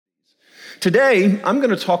Today, I'm going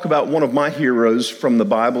to talk about one of my heroes from the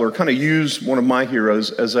Bible, or kind of use one of my heroes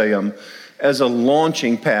as a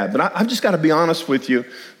launching pad. But I've just got to be honest with you.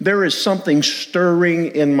 There is something stirring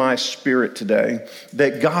in my spirit today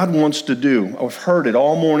that God wants to do. I've heard it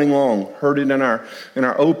all morning long. Heard it in our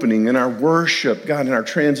opening, in our worship, God, in our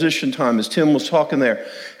transition time as Tim was talking there.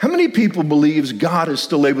 How many people believes God is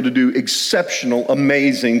still able to do exceptional,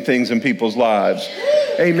 amazing things in people's lives?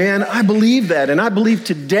 Amen. I believe that, and I believe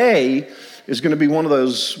today is going to be one of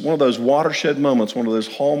those watershed moments, one of those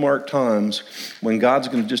hallmark times when God's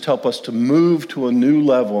going to just help us to move to a new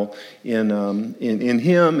level in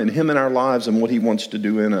Him and Him in our lives and what He wants to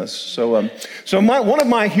do in us. So one of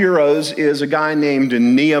my heroes is a guy named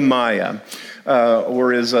Nehemiah.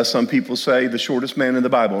 Or as some people say, the shortest man in the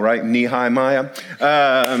Bible, right? Nehemiah.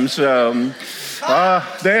 I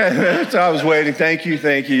was waiting. Thank you.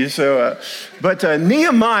 But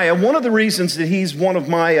Nehemiah, one of the reasons that he's one of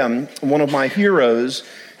my heroes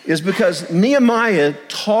is because Nehemiah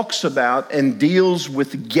talks about and deals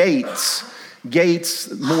with gates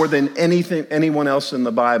more than anyone else in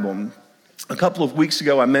the Bible. A couple of weeks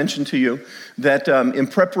ago, I mentioned to you that in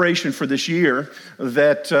preparation for this year,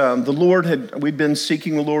 that we'd been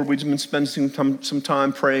seeking the Lord, we'd been spending some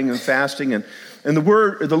time praying and fasting, and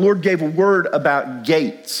the Lord gave a word about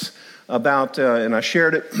gates, and I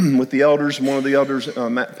shared it with the elders. And one of the elders,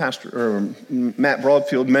 Matt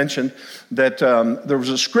Broadfield, mentioned that there was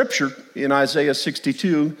a scripture in Isaiah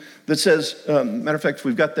 62 that says, matter of fact,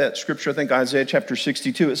 we've got that scripture, I think Isaiah chapter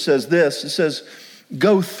 62, it says this, it says,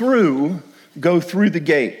 Go through the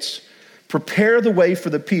gates, prepare the way for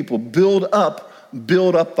the people, build up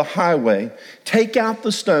the highway, take out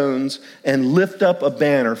the stones, and lift up a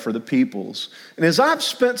banner for the peoples. And as I've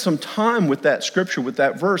spent some time with that scripture, with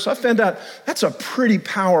that verse, I found out that's a pretty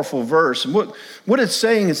powerful verse. And what it's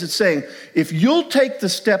saying is, if you'll take the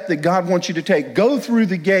step that God wants you to take, go through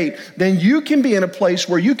the gate, then you can be in a place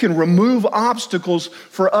where you can remove obstacles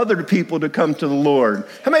for other people to come to the Lord.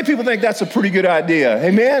 How many people think that's a pretty good idea?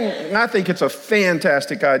 Amen? I think it's a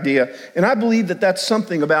fantastic idea. And I believe that that's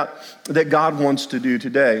something that God wants to do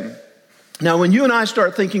today. Now, when you and I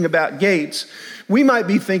start thinking about gates, we might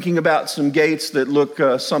be thinking about some gates that look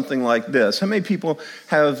something like this. How many people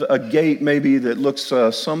have a gate maybe that looks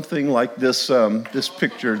something like this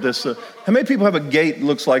picture? How many people have a gate that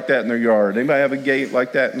looks like that in their yard? Anybody have a gate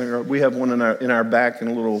like that in their yard? We have one in our back in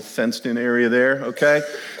a little fenced-in area there, okay?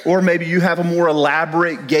 Or maybe you have a more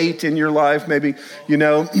elaborate gate in your life. Maybe,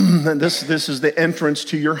 this is the entrance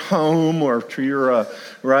to your home or to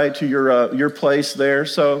your place there.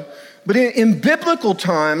 But in biblical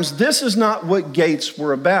times, this is not what gates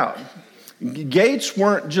were about. Gates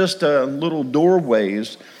weren't just little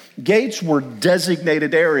doorways. Gates were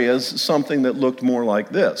designated areas, something that looked more like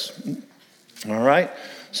this. All right?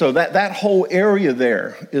 So that whole area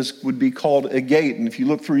there would be called a gate. And if you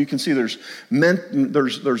look through, you can see there's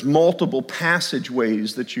multiple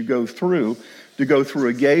passageways that you go through to go through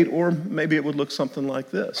a gate, or maybe it would look something like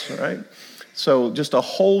this, all right? So just a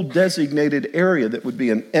whole designated area that would be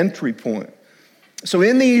an entry point. So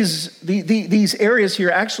in these areas here,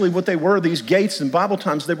 actually what they were, these gates in Bible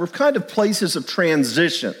times, they were kind of places of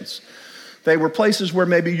transitions. They were places where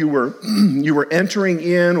maybe you were entering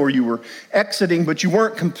in or you were exiting, but you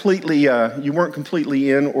weren't completely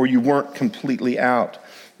in or you weren't completely out.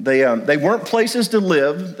 They weren't places to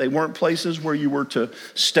live. They weren't places where you were to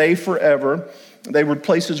stay forever. They were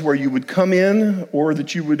places where you would come in or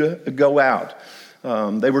that you would go out.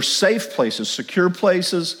 They were safe places, secure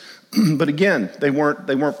places, but again, they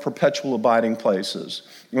weren't perpetual abiding places.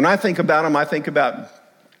 When I think about them, I think about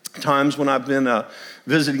times when I've been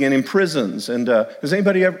visiting in prisons. And has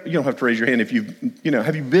anybody ever, you don't have to raise your hand if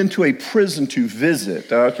have you been to a prison to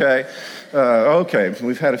visit? Okay. Okay,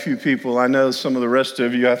 we've had a few people. I know some of the rest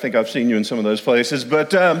of you, I think I've seen you in some of those places.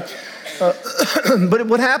 But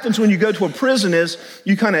what happens when you go to a prison is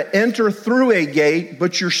you kind of enter through a gate,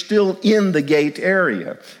 but you're still in the gate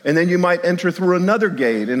area. And then you might enter through another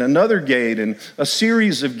gate and a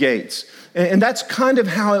series of gates. And that's kind of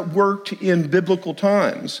how it worked in biblical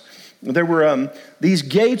times. There were these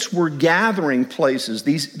gates were gathering places.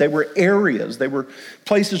 They were areas. They were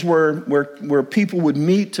places where people would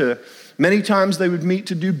meet to. Many times they would meet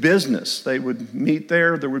to do business. They would meet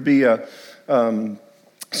there. There would be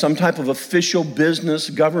some type of official business,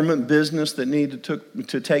 government business that needed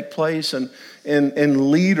to take place, and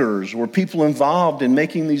leaders or people involved in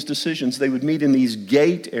making these decisions, they would meet in these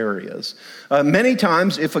gate areas. Many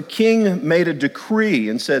times, if a king made a decree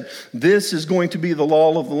and said, this is going to be the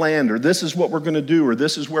law of the land, or this is what we're going to do, or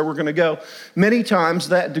this is where we're going to go, many times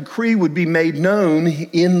that decree would be made known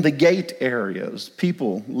in the gate areas.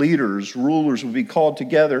 People, leaders, rulers would be called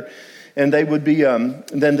together, and they would be,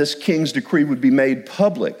 then this king's decree would be made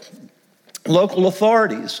public. Local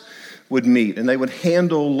authorities would meet, and they would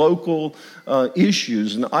handle local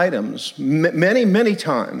issues and items. Many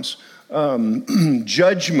times,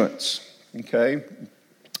 judgments, okay?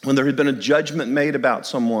 When there had been a judgment made about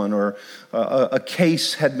someone, or a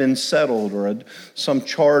case had been settled, or some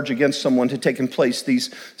charge against someone had taken place,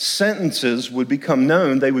 these sentences would become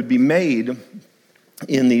known. They would be made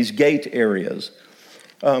in these gate areas.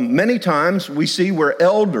 Many times we see where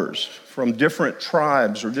elders from different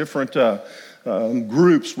tribes or different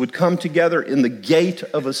groups would come together in the gate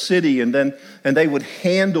of a city, and they would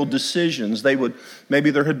handle decisions.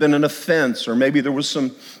 Maybe there had been an offense, or maybe there was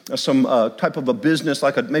some type of a business,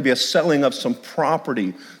 like maybe a selling of some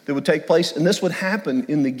property that would take place, and this would happen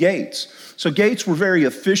in the gates. So gates were very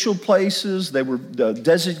official places. They were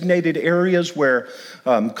designated areas where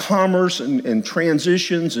commerce and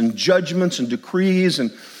transitions and judgments and decrees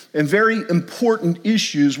and very important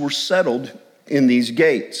issues were settled in these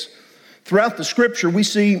gates. Throughout the scripture, we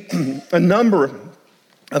see a number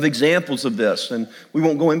of examples of this, and we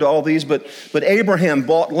won't go into all these, but Abraham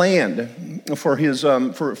bought land for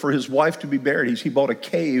his wife to be buried. He bought a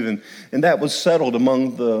cave, and that was settled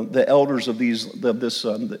among the elders of this.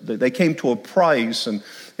 They came to a price, and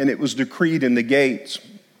it was decreed in the gates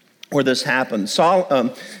where this happened.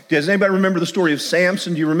 Does anybody remember the story of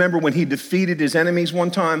Samson? Do you remember when he defeated his enemies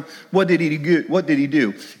one time? What did he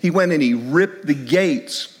do? He went and he ripped the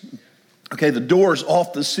gates, the doors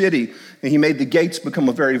off the city, and he made the gates become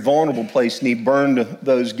a very vulnerable place, and he burned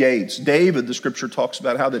those gates. David, the scripture talks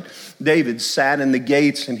about how that David sat in the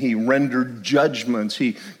gates and he rendered judgments.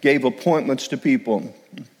 He gave appointments to people.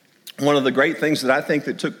 One of the great things that I think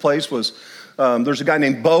that took place was there's a guy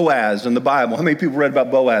named Boaz in the Bible. How many people read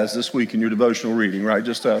about Boaz this week in your devotional reading, right?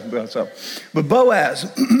 But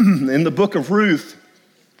Boaz, in the book of Ruth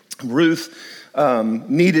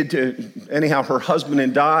needed to, anyhow, her husband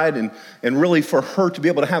had died, and really for her to be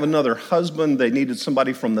able to have another husband, they needed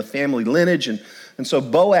somebody from the family lineage, and so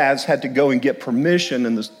Boaz had to go and get permission,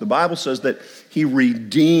 and the Bible says that he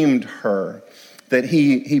redeemed her, that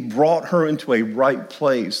he brought her into a right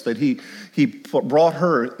place, that he brought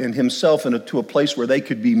her and himself into a place where they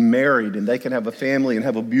could be married and they could have a family and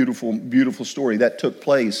have a beautiful, beautiful story. That took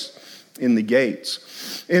place in the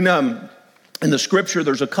gates. In the scripture,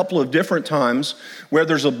 there's a couple of different times where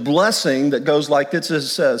there's a blessing that goes like this. It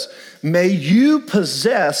says, may you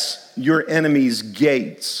possess your enemy's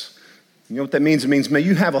gates. You know what that means? It means may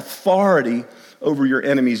you have authority over your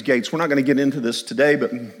enemy's gates. We're not going to get into this today,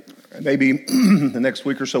 but maybe the next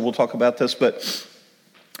week or so we'll talk about this. But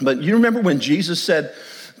you remember when Jesus said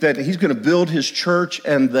that he's going to build his church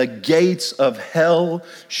and the gates of hell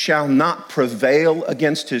shall not prevail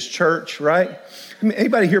against his church, right? I mean,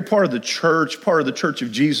 anybody here part of the church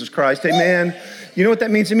of Jesus Christ? Amen. You know what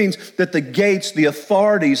that means? It means that the gates, the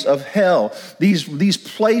authorities of hell, these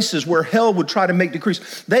places where hell would try to make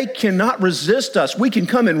decrees, they cannot resist us. We can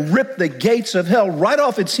come and rip the gates of hell right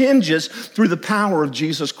off its hinges through the power of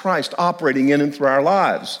Jesus Christ operating in and through our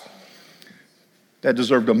lives. That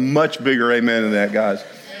deserved a much bigger amen than that, guys.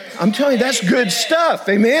 I'm telling you, that's good stuff,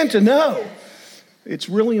 amen, to know. It's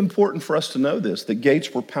really important for us to know this, that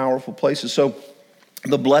gates were powerful places. So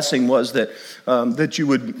the blessing was that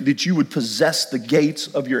you would possess the gates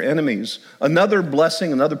of your enemies. Another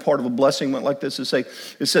blessing, another part of a blessing went like this.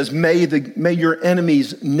 It says, may your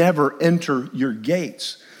enemies never enter your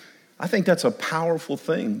gates. I think that's a powerful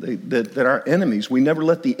thing, that our enemies, we never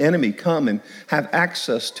let the enemy come and have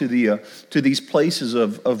access to these places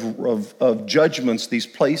of judgments, these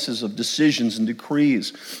places of decisions and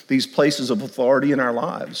decrees, these places of authority in our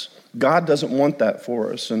lives. God doesn't want that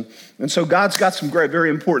for us. And so God's got some great, very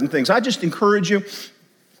important things. I just encourage you,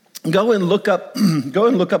 go and look up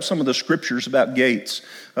some of the scriptures about gates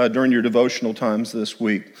during your devotional times this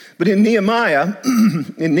week. But in Nehemiah,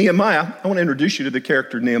 I want to introduce you to the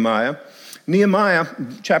character Nehemiah. Nehemiah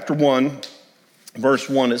chapter 1, verse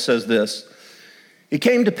 1, it says this. It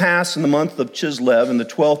came to pass in the month of Chislev in the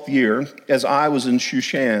 12th year, as I was in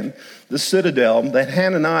Shushan, the citadel, that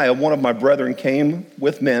Hananiah, one of my brethren, came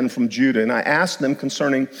with men from Judah. And I asked them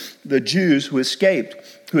concerning the Jews who escaped,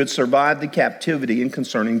 who had survived the captivity, and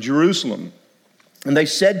concerning Jerusalem. And they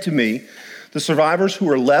said to me, The survivors who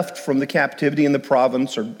are left from the captivity in the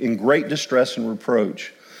province are in great distress and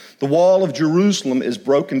reproach. The wall of Jerusalem is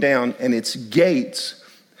broken down, and its gates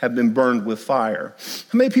have been burned with fire.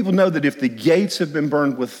 How many people know that if the gates have been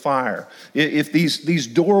burned with fire, if these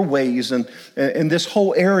doorways and this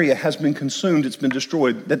whole area has been consumed, it's been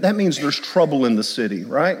destroyed, that means there's trouble in the city,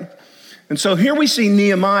 right? And so here we see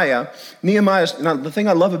Nehemiah. Now the thing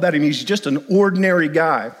I love about him, he's just an ordinary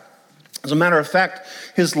guy. As a matter of fact,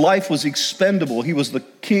 his life was expendable. He was the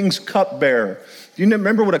king's cupbearer. Do you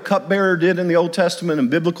remember what a cupbearer did in the Old Testament in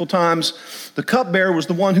biblical times? The cupbearer was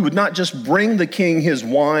the one who would not just bring the king his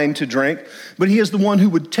wine to drink, but he is the one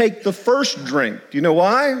who would take the first drink. Do you know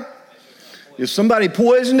why? If somebody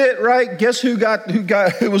poisoned it, right, guess who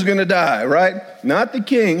was going to die, right? Not the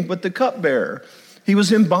king, but the cupbearer. He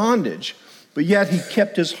was in bondage, but yet he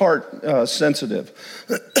kept his heart sensitive.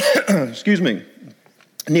 Excuse me.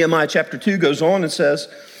 Nehemiah chapter 2 goes on and says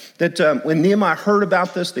that when Nehemiah heard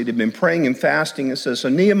about this, they'd been praying and fasting. It says, so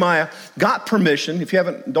Nehemiah got permission. If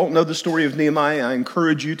you don't know the story of Nehemiah, I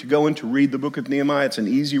encourage you to go in to read the book of Nehemiah. It's an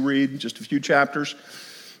easy read, just a few chapters.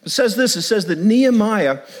 It says this, it says that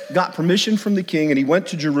Nehemiah got permission from the king and he went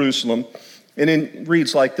to Jerusalem. And it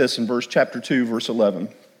reads like this in chapter 2, verse 11.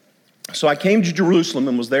 So I came to Jerusalem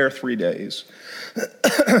and was there 3 days.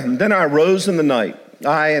 Then I arose in the night,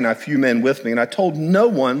 I and a few men with me, and I told no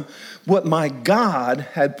one what my God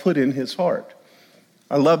had put in his heart.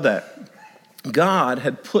 I love that. God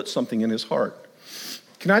had put something in his heart.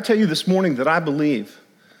 Can I tell you this morning that I believe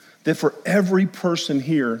that for every person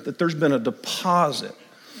here, that there's been a deposit.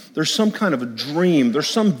 There's some kind of a dream. There's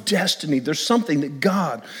some destiny. There's something that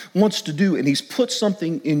God wants to do, and he's put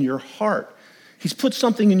something in your heart. He's put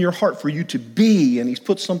something in your heart for you to be, and he's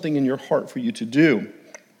put something in your heart for you to do.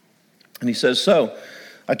 And he says, so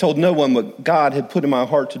I told no one what God had put in my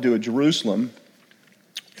heart to do at Jerusalem,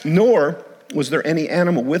 nor was there any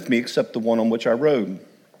animal with me except the one on which I rode.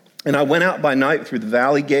 And I went out by night through the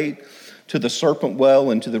valley gate to the serpent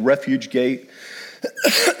well and to the refuge gate.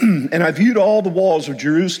 And I viewed all the walls of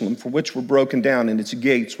Jerusalem, for which were broken down, and its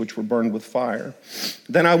gates, which were burned with fire.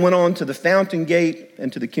 Then I went on to the fountain gate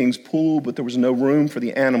and to the king's pool, but there was no room for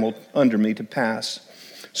the animal under me to pass.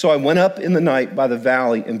 So I went up in the night by the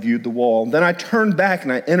valley and viewed the wall. Then I turned back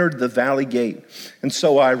and I entered the valley gate, and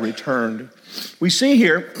so I returned. We see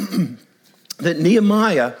here that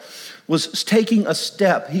Nehemiah was taking a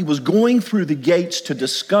step. He was going through the gates to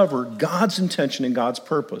discover God's intention and God's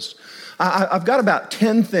purpose. I've got about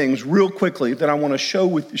 10 things real quickly that I want to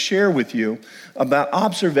share with you about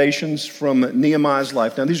observations from Nehemiah's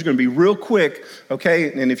life. Now, these are going to be real quick,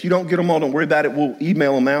 okay? And if you don't get them all, don't worry about it. We'll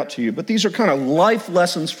email them out to you. But these are kind of life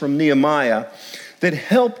lessons from Nehemiah that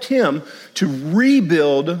helped him to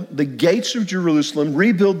rebuild the gates of Jerusalem,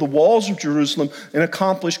 rebuild the walls of Jerusalem, and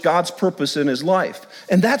accomplish God's purpose in his life.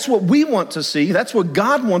 And that's what we want to see. That's what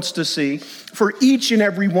God wants to see for each and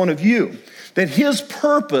every one of you. That his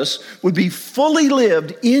purpose would be fully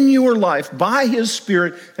lived in your life by his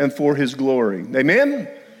Spirit and for his glory. Amen?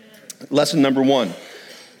 Lesson number 1.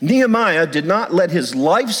 Nehemiah did not let his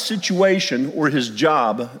life situation or his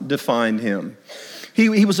job define him.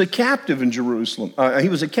 He was a captive in Jerusalem. He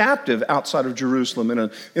was a captive outside of Jerusalem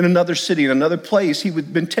in another city, in another place. He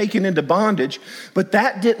had been taken into bondage, but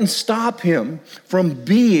that didn't stop him from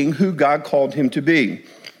being who God called him to be.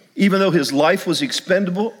 Even though his life was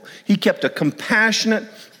expendable, he kept a compassionate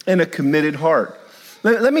and a committed heart.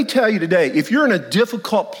 Let me tell you today, if you're in a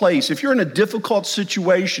difficult place, if you're in a difficult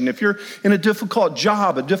situation, if you're in a difficult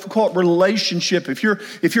job, a difficult relationship, if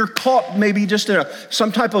you're caught maybe just in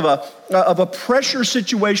some type of a pressure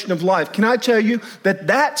situation of life, can I tell you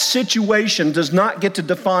that situation does not get to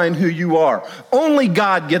define who you are? Only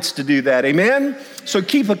God gets to do that, amen? So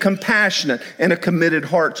keep a compassionate and a committed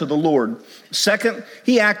heart to the Lord. Second,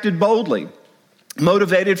 he acted boldly.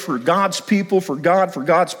 Motivated for God's people, for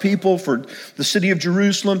God's people, for the city of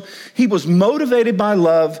Jerusalem. He was motivated by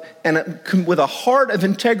love, and with a heart of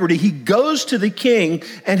integrity, he goes to the king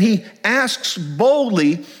and he asks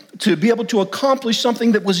boldly to be able to accomplish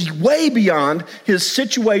something that was way beyond his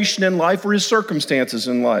situation in life or his circumstances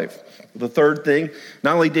in life. The third thing,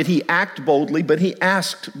 not only did he act boldly, but he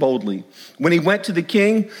asked boldly. When he went to the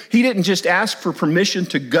king, he didn't just ask for permission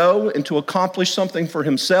to go and to accomplish something for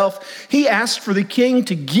himself. He asked for the king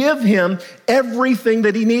to give him everything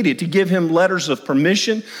that he needed, to give him letters of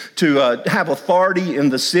permission to have authority in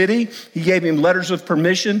the city. He gave him letters of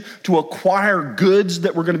permission to acquire goods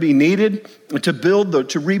that were going to be needed,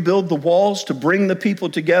 to rebuild the walls, to bring the people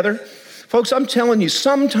together. Folks, I'm telling you,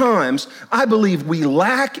 sometimes I believe we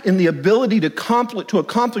lack in the ability to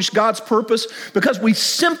accomplish God's purpose because we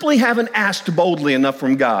simply haven't asked boldly enough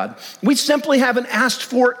from God. We simply haven't asked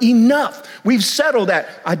for enough. We've settled that.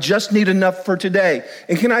 I just need enough for today.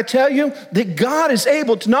 And can I tell you that God is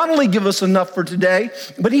able to not only give us enough for today,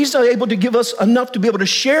 but He's able to give us enough to be able to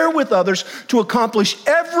share with others to accomplish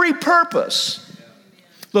every purpose.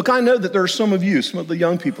 Look, I know that there are some of you, some of the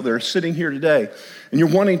young people that are sitting here today, and you're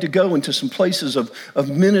wanting to go into some places of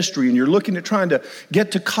ministry, and you're looking at trying to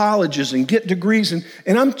get to colleges and get degrees. And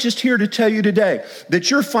I'm just here to tell you today that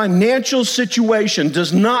your financial situation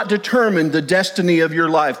does not determine the destiny of your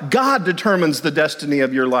life. God determines the destiny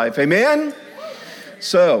of your life. Amen?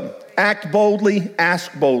 So, act boldly,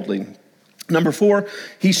 ask boldly. Number 4,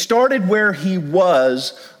 he started where he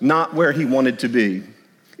was, not where he wanted to be.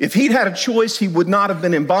 If he'd had a choice, he would not have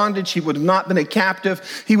been in bondage. He would have not been a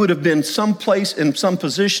captive. He would have been someplace in some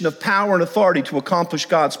position of power and authority to accomplish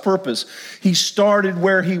God's purpose. He started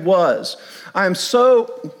where he was. I am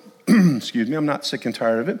so, excuse me, I'm not sick and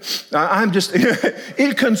tired of it.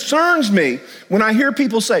 It concerns me when I hear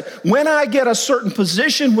people say, when I get a certain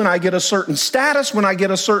position, when I get a certain status, when I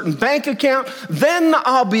get a certain bank account, then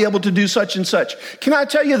I'll be able to do such and such. Can I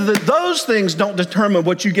tell you that those things don't determine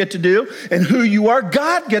what you get to do and who you are?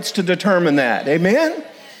 God gets to determine that. Amen?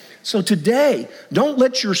 So today, don't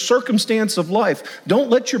let your circumstance of life,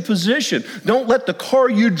 don't let your position, don't let the car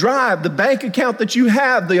you drive, the bank account that you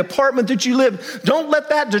have, the apartment that you live, don't let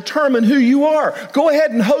that determine who you are. Go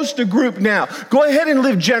ahead and host a group now. Go ahead and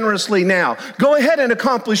live generously now. Go ahead and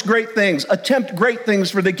accomplish great things. Attempt great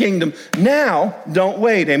things for the kingdom. Now, don't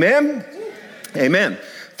wait. Amen? Amen.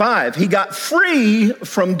 5, he got free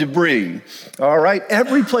from debris. All right,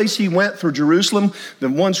 every place he went through Jerusalem, the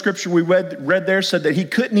one scripture we read there said that he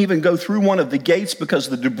couldn't even go through one of the gates because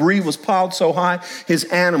the debris was piled so high, his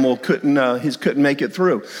animal couldn't make it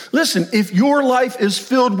through. Listen, if your life is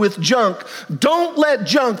filled with junk, don't let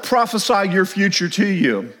junk prophesy your future to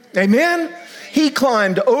you. Amen? He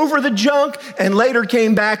climbed over the junk and later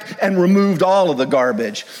came back and removed all of the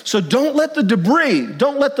garbage. So don't let the debris,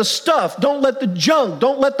 don't let the stuff, don't let the junk,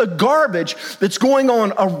 don't let the garbage that's going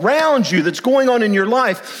on around you, that's going on in your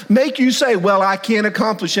life, make you say, well, I can't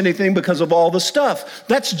accomplish anything because of all the stuff.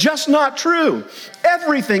 That's just not true.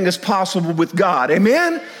 Everything is possible with God.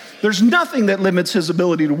 Amen? There's nothing that limits His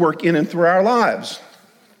ability to work in and through our lives.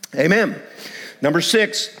 Amen. Number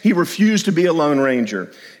 6, he refused to be a lone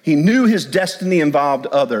ranger. He knew his destiny involved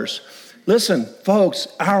others. Listen, folks,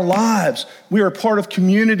 our lives, we are part of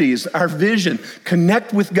communities. Our vision,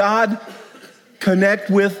 connect with God, connect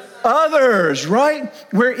with others, right?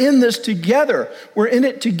 We're in this together. We're in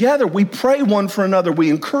it together. We pray one for another. We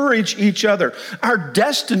encourage each other. Our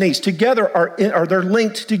destinies together they're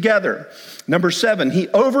linked together. Number 7, he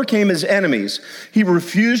overcame his enemies. He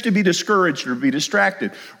refused to be discouraged or be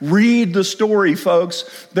distracted. Read the story,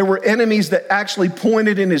 folks. There were enemies that actually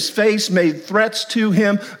pointed in his face, made threats to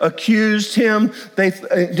him, accused him. They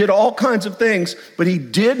did all kinds of things, but he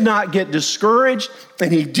did not get discouraged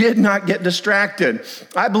and he did not get distracted.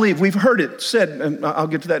 I believe we've heard it said, and I'll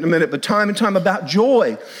get to that in a minute, but time and time about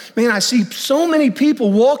joy. Man, I see so many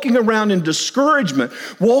people walking around in discouragement,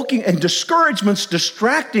 and discouragement's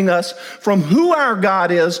distracting us from who our God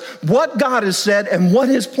is, what God has said, and what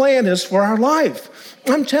His plan is for our life.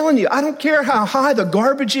 I'm telling you, I don't care how high the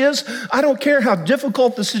garbage is. I don't care how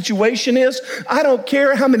difficult the situation is. I don't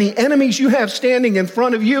care how many enemies you have standing in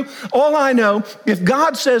front of you. All I know, if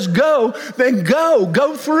God says go, then go.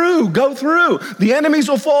 Go through. The enemies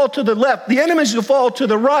will fall to the left. The enemies will fall to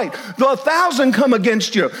the right. Though 1,000 come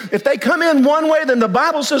against you. If they come in one way, then the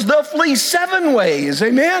Bible says they'll flee 7 ways.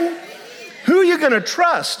 Amen? Who are you going to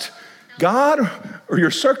trust? God or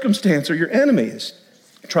your circumstance or your enemies?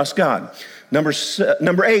 Trust God.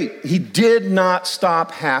 Number 8, he did not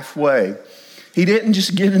stop halfway. He didn't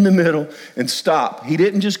just get in the middle and stop. He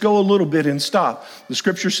didn't just go a little bit and stop. The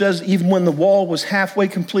scripture says even when the wall was halfway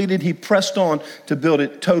completed, he pressed on to build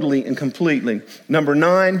it totally and completely. Number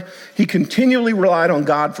 9, he continually relied on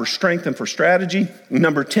God for strength and for strategy.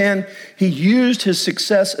 Number 10, he used his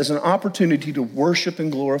success as an opportunity to worship and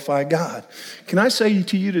glorify God. Can I say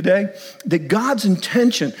to you today that God's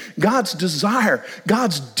intention, God's desire,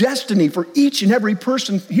 God's destiny for each and every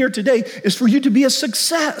person here today is for you to be a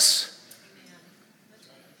success.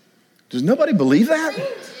 Does nobody believe that?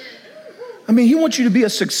 I mean, he wants you to be a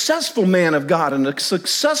successful man of God and a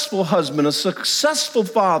successful husband, a successful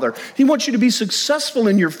father. He wants you to be successful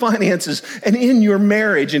in your finances and in your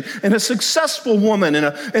marriage and a successful woman and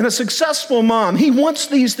a successful mom. He wants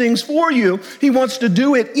these things for you. He wants to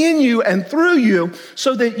do it in you and through you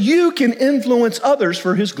so that you can influence others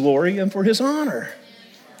for his glory and for his honor.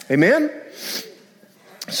 Amen?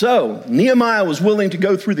 So Nehemiah was willing to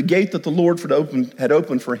go through the gate that the Lord had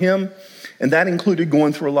opened for him. And that included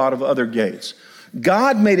going through a lot of other gates.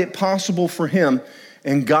 God made it possible for him,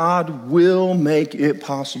 and God will make it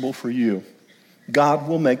possible for you. God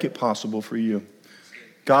will make it possible for you.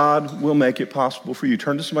 God will make it possible for you.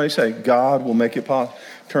 Turn to somebody and say, God will make it possible.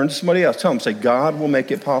 Turn to somebody else. Tell them, say, God will make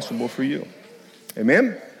it possible for you.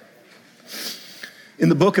 Amen? In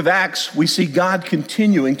the book of Acts, we see God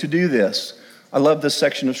continuing to do this. I love this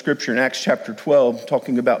section of scripture in Acts chapter 12,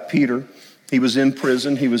 talking about Peter. He was in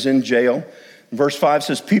prison. He was in jail. Verse 5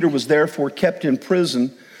 says, Peter was therefore kept in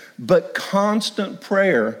prison, but constant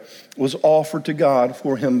prayer was offered to God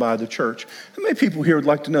for him by the church. How many people here would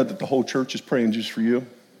like to know that the whole church is praying just for you?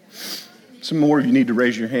 Some more of you need to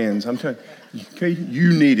raise your hands. I'm telling you, okay,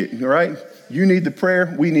 you need it, all right? You need the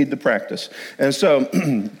prayer. We need the practice. And so,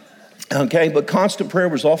 okay, but constant prayer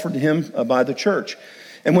was offered to him by the church.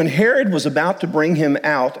 And when Herod was about to bring him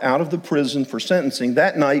out of the prison for sentencing,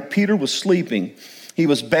 that night Peter was sleeping. He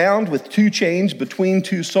was bound with 2 chains between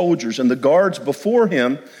 2 soldiers, and the guards before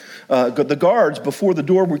the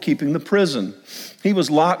door were keeping the prison. He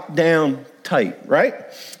was locked down tight, right?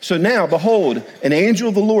 So now, behold, an angel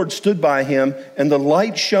of the Lord stood by him, and the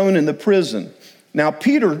light shone in the prison. Now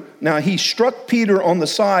he struck Peter on the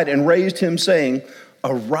side and raised him, saying,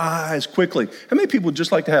 arise quickly. How many people would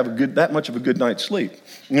just like to have that much of a good night's sleep?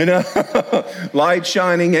 You know, light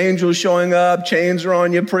shining, angels showing up, chains are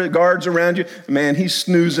on you, guards around you. Man, he's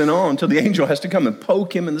snoozing on until the angel has to come and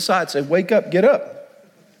poke him in the side, say, wake up, get up.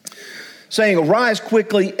 Saying, arise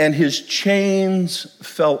quickly, and his chains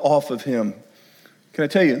fell off of him. Can I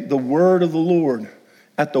tell you, the word of the Lord,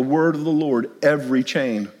 at the word of the Lord, every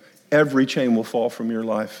chain will fall from your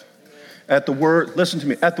life. At the word, listen to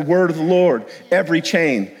me, at the word of the Lord, every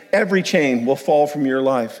chain will fall from your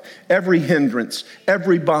life. Every hindrance,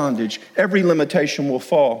 every bondage, every limitation will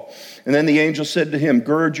fall. And then the angel said to him,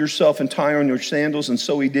 gird yourself and tie on your sandals. And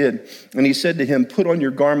so he did. And he said to him, put on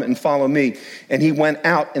your garment and follow me. And he went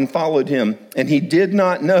out and followed him. And he did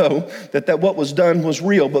not know that what was done was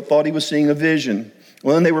real, but thought he was seeing a vision.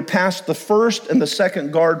 Well, then they were past the first and the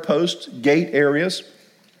second guard posts, gate areas.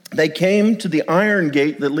 They came to the iron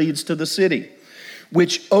gate that leads to the city,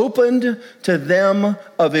 which opened to them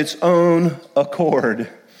of its own accord.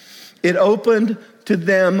 It opened to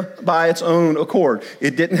them by its own accord.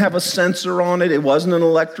 It didn't have a sensor on it. It wasn't an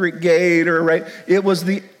electric gate right. It was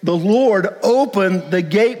the Lord opened the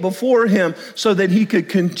gate before him so that he could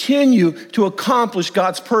continue to accomplish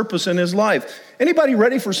God's purpose in his life. Anybody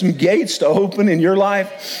ready for some gates to open in your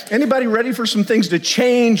life? Anybody ready for some things to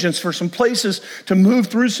change and for some places to move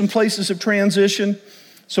through some places of transition?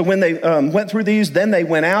 So when they went through these, then they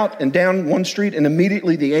went out and down one street, and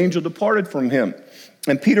immediately the angel departed from him.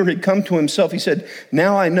 And Peter had come to himself. He said,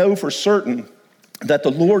 now I know for certain that the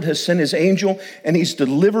Lord has sent his angel, and he's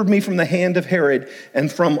delivered me from the hand of Herod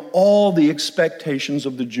and from all the expectations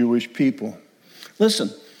of the Jewish people. Listen,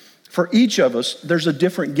 for each of us, there's a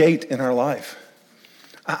different gate in our life.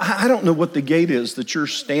 I don't know what the gate is that you're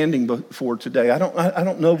standing before today. I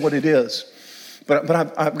don't know what it is. But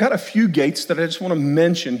I've got a few gates that I just want to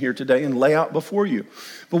mention here today and lay out before you.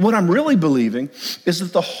 But what I'm really believing is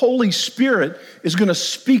that the Holy Spirit is going to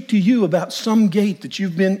speak to you about some gate that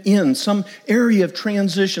you've been in, some area of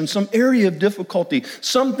transition, some area of difficulty,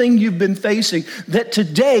 something you've been facing, that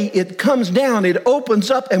today it comes down, it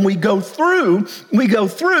opens up, and we go through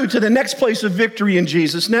to the next place of victory in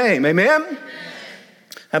Jesus' name. Amen?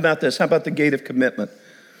 How about this? How about the gate of commitment?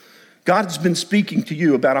 God's been speaking to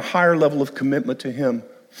you about a higher level of commitment to him,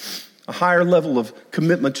 a higher level of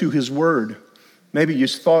commitment to his word. Maybe you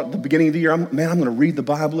thought at the beginning of the year, I'm going to read the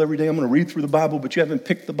Bible every day. I'm going to read through the Bible, but you haven't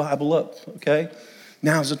picked the Bible up, okay?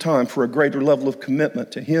 Now's the time for a greater level of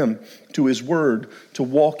commitment to him, to his word, to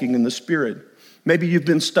walking in the Spirit. Maybe you've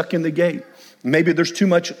been stuck in the gate. Maybe there's too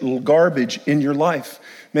much garbage in your life.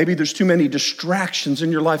 Maybe there's too many distractions in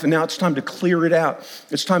your life, and now it's time to clear it out.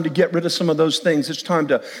 It's time to get rid of some of those things. It's time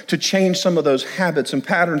to change some of those habits and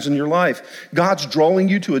patterns in your life. God's drawing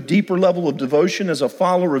you to a deeper level of devotion as a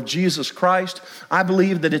follower of Jesus Christ. I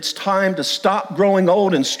believe that it's time to stop growing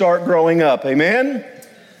old and start growing up. Amen?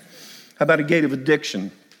 How about a gate of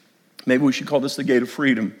addiction? Maybe we should call this the gate of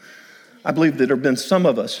freedom. I believe that there have been some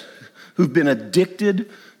of us who've been addicted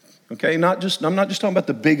Okay, I'm not just talking about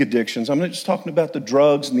the big addictions. I'm not just talking about the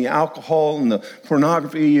drugs and the alcohol and the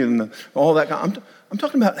pornography and all that. I'm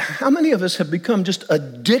talking about how many of us have become just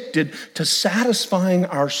addicted to satisfying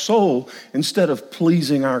our soul instead of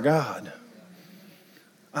pleasing our God.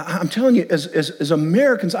 I'm telling you, as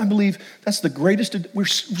Americans, I believe that's the greatest. We're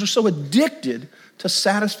so addicted to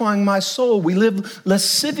satisfying my soul. We live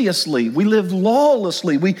lasciviously. We live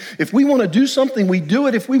lawlessly. If we want to do something, we do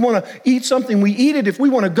it. If we want to eat something, we eat it. If we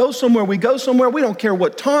want to go somewhere, we go somewhere. We don't care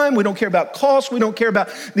what time. We don't care about cost. We don't care about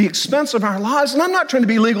the expense of our lives. And I'm not trying to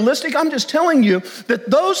be legalistic. I'm just telling you that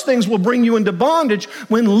those things will bring you into bondage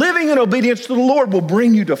when living in obedience to the Lord will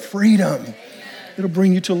bring you to freedom. It'll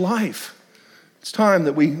bring you to life. It's time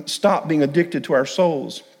that we stop being addicted to our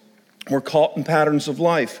souls. We're caught in patterns of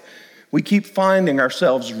life. We keep finding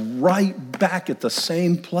ourselves right back at the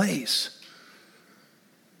same place.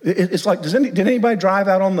 It's like, did anybody drive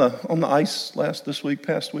out on the ice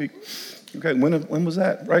past week? Okay, when was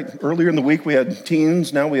that? Right, earlier in the week we had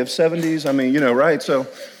teens, now we have 70s. I mean, right? So,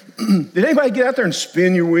 did anybody get out there and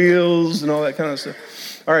spin your wheels and all that kind of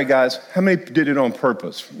stuff? All right, guys, how many did it on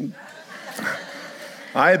purpose?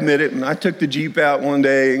 I admit it, and I took the Jeep out one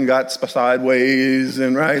day and got sideways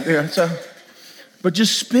and right there. But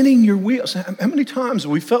just spinning your wheels. How many times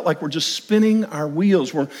have we felt like we're just spinning our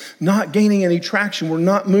wheels? We're not gaining any traction. We're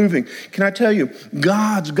not moving. Can I tell you,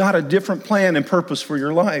 God's got a different plan and purpose for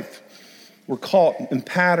your life. We're caught in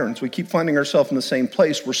patterns. We keep finding ourselves in the same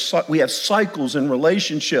place. We have cycles in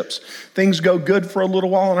relationships. Things go good for a little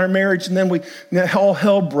while in our marriage, and then all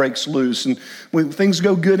hell breaks loose. And things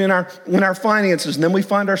go good in our finances, and then we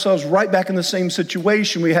find ourselves right back in the same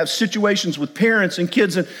situation. We have situations with parents and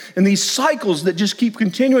kids, and these cycles that just keep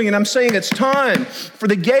continuing. And I'm saying it's time for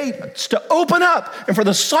the gates to open up and for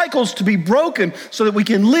the cycles to be broken so that we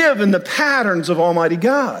can live in the patterns of Almighty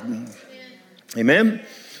God. Amen?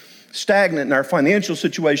 Stagnant in our financial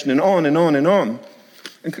situation and on and on and on.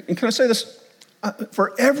 And can I say this?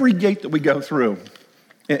 For every gate that we go through,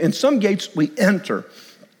 and some gates we enter,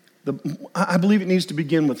 I believe it needs to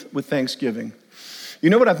begin with thanksgiving.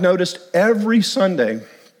 You know what I've noticed? Every Sunday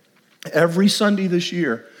this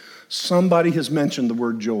year, somebody has mentioned the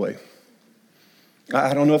word joy.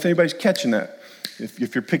 I don't know if anybody's catching that,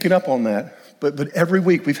 if you're picking up on that. But every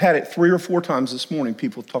week, we've had it 3 or 4 times this morning,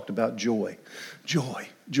 people have talked about joy.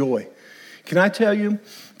 Joy. Can I tell you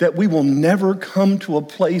that we will never come to a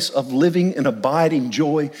place of living in abiding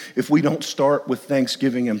joy if we don't start with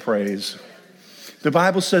thanksgiving and praise? The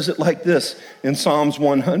Bible says it like this in Psalms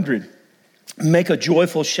 100. Make a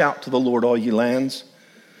joyful shout to the Lord, all ye lands.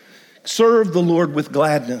 Serve the Lord with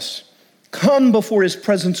gladness. Come before his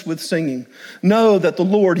presence with singing. Know that the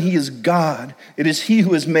Lord, he is God. It is he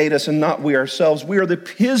who has made us and not we ourselves. We are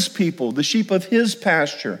his people, the sheep of his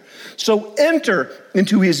pasture. So enter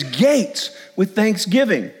into his gates with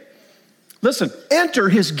thanksgiving. Listen, enter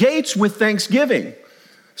his gates with thanksgiving.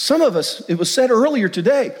 Some of us, it was said earlier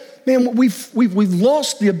today, man, we've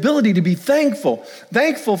lost the ability to be thankful.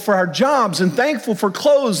 Thankful for our jobs, and thankful for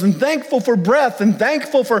clothes, and thankful for breath, and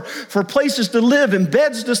thankful for places to live, and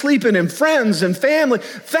beds to sleep in, and friends and family.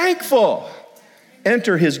 Thankful.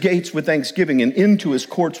 Enter his gates with thanksgiving and into his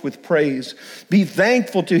courts with praise. Be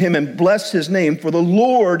thankful to him and bless his name, for the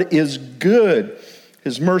Lord is good.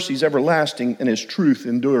 His mercy is everlasting, and his truth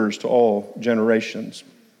endures to all generations.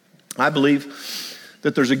 I believe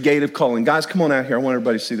that there's a gate of calling. Guys, come on out here. I want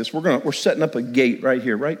everybody to see this. We're setting up a gate right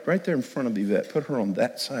here, right there in front of Yvette. Put her on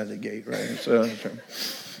that side of the gate, right? So,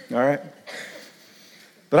 all right.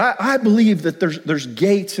 But I believe that there's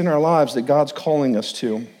gates in our lives that God's calling us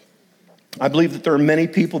to. I believe that there are many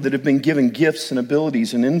people that have been given gifts and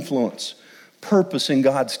abilities and influence, purpose in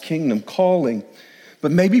God's kingdom, calling.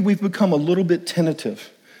 But maybe we've become a little bit tentative.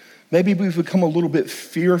 Maybe we've become a little bit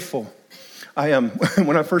fearful.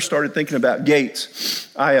 When I first started thinking about gates,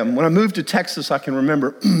 when I moved to Texas, I can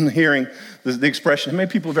remember hearing the expression. How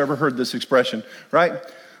many people have ever heard this expression, right?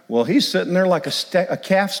 Well, he's sitting there like a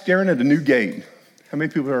calf staring at a new gate. How many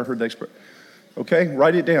people have ever heard that expression? Okay,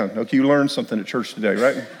 write it down. Okay, you learned something at church today,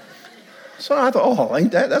 right? So I thought,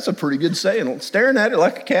 ain't that's a pretty good saying. Staring at it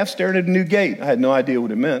like a calf staring at a new gate. I had no idea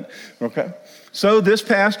what it meant, okay? So this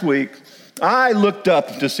past week, I looked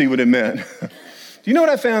up to see what it meant. Do you know what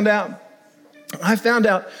I found out? I found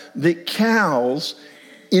out that cows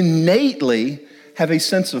innately have a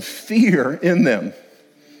sense of fear in them.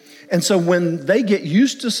 And so when they get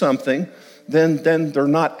used to something, then they're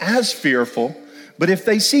not as fearful. But if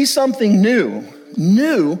they see something new,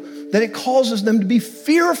 then it causes them to be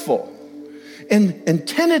fearful and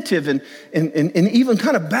tentative and even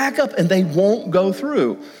kind of back up, and they won't go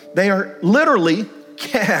through. They are literally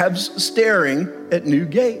calves staring at new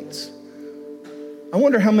gates. I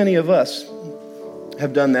wonder how many of us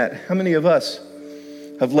have done that. How many of us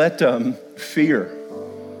have let fear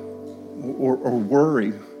or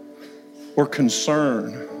worry or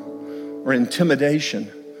concern or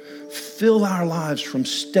intimidation fill our lives from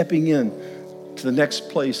stepping in to the next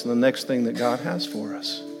place and the next thing that God has for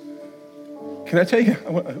us? Can I tell you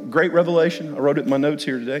a great revelation? I wrote it in my notes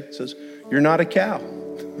here today. It says, you're not a cow.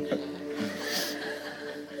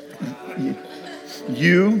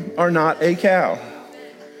 You are not a cow.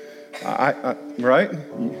 Right?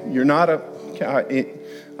 You're not a cow.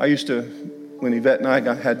 I used to, when Yvette and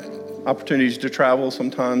I had opportunities to travel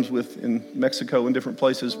sometimes in Mexico and different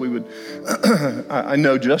places, we would, I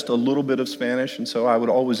know just a little bit of Spanish, and so I would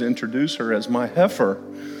always introduce her as my heifer.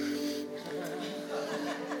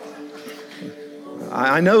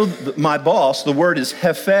 I know my boss, the word is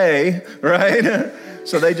jefe, right?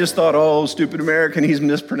 So they just thought, oh, stupid American, he's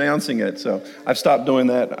mispronouncing it. So I've stopped doing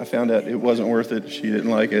that. I found out it wasn't worth it. She didn't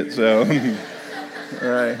like it, so. All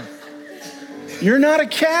right. You're not a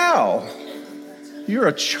cow. You're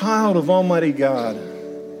a child of Almighty God.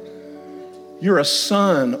 You're a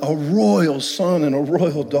son, a royal son and a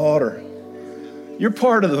royal daughter. You're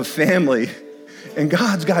part of the family, and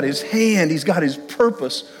God's got his hand, he's got his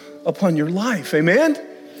purpose upon your life. Amen?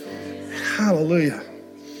 Hallelujah.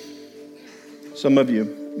 Some of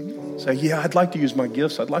you say, yeah, I'd like to use my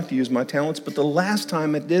gifts, I'd like to use my talents, but the last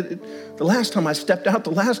time I did it, the last time I stepped out,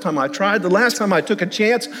 the last time I tried, the last time I took a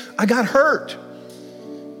chance, I got hurt.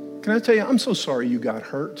 Can I tell you, I'm so sorry you got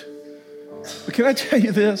hurt. But can I tell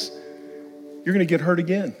you this? You're going to get hurt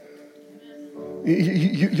again.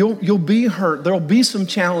 You'll be hurt. There'll be some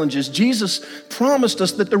challenges. Jesus promised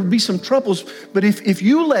us that there would be some troubles, but if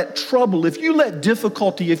you let trouble, if you let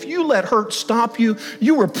difficulty, if you let hurt stop you,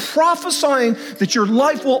 you are prophesying that your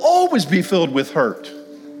life will always be filled with hurt.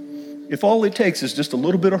 If all it takes is just a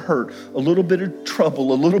little bit of hurt, a little bit of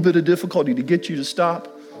trouble, a little bit of difficulty to get you to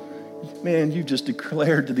stop, man, you've just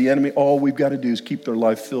declared to the enemy, all we've got to do is keep their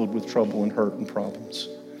life filled with trouble and hurt and problems.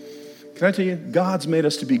 Can I tell you, God's made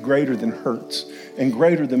us to be greater than hurts and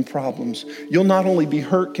greater than problems. You'll not only be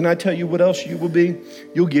hurt, can I tell you what else you will be?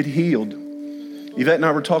 You'll get healed. Yvette and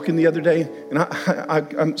I were talking the other day, and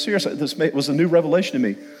I'm serious, this was a new revelation to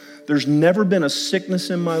me. There's never been a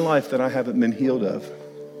sickness in my life that I haven't been healed of.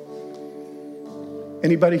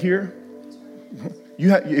 Anybody here?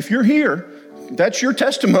 If you're here, that's your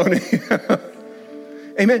testimony.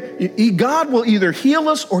 Amen. God will either heal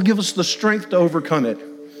us or give us the strength to overcome it.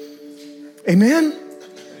 Amen?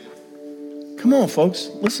 Come on, folks.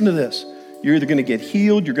 Listen to this. You're either going to get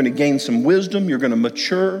healed, you're going to gain some wisdom, you're going to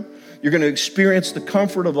mature, you're going to experience the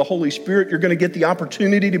comfort of the Holy Spirit, you're going to get the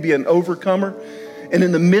opportunity to be an overcomer. And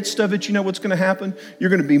in the midst of it, you know what's going to happen? You're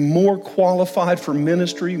going to be more qualified for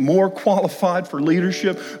ministry, more qualified for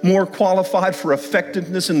leadership, more qualified for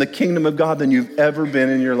effectiveness in the kingdom of God than you've ever been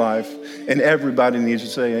in your life. And everybody needs to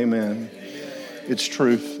say amen. It's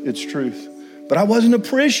truth. It's truth. But I wasn't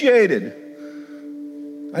appreciated.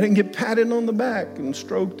 I didn't get patted on the back and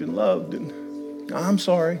stroked and loved. And I'm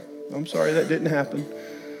sorry that didn't happen.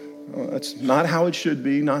 That's not how it should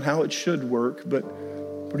be, not how it should work. But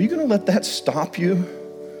are you going to let that stop you?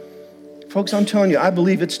 Folks, I'm telling you, I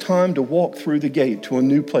believe it's time to walk through the gate to a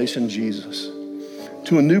new place in Jesus,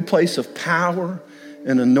 to a new place of power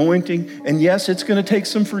and anointing. And yes, it's going to take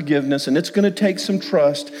some forgiveness, and it's going to take some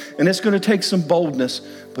trust, and it's going to take some boldness,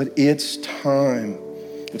 but it's time.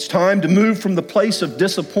 It's time to move from the place of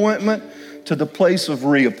disappointment to the place of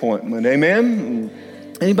reappointment. Amen?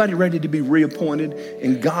 Anybody ready to be reappointed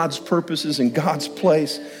in God's purposes, in God's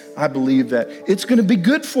place? I believe that. It's going to be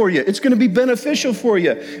good for you. It's going to be beneficial for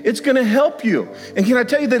you. It's going to help you. And can I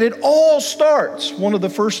tell you that it all starts, one of the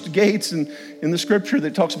first gates in the scripture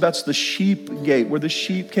that talks about is the sheep gate, where the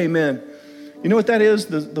sheep came in. You know what that is?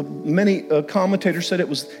 The many commentators said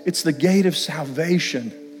it's the gate of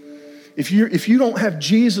salvation. If you don't have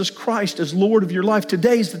Jesus Christ as Lord of your life,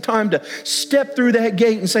 today's the time to step through that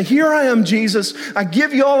gate and say, here I am, Jesus. I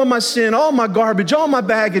give you all of my sin, all my garbage, all my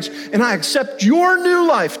baggage, and I accept your new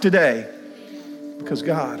life today. Because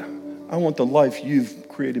God, I want the life you've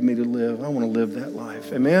created me to live. I want to live that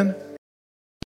life. Amen?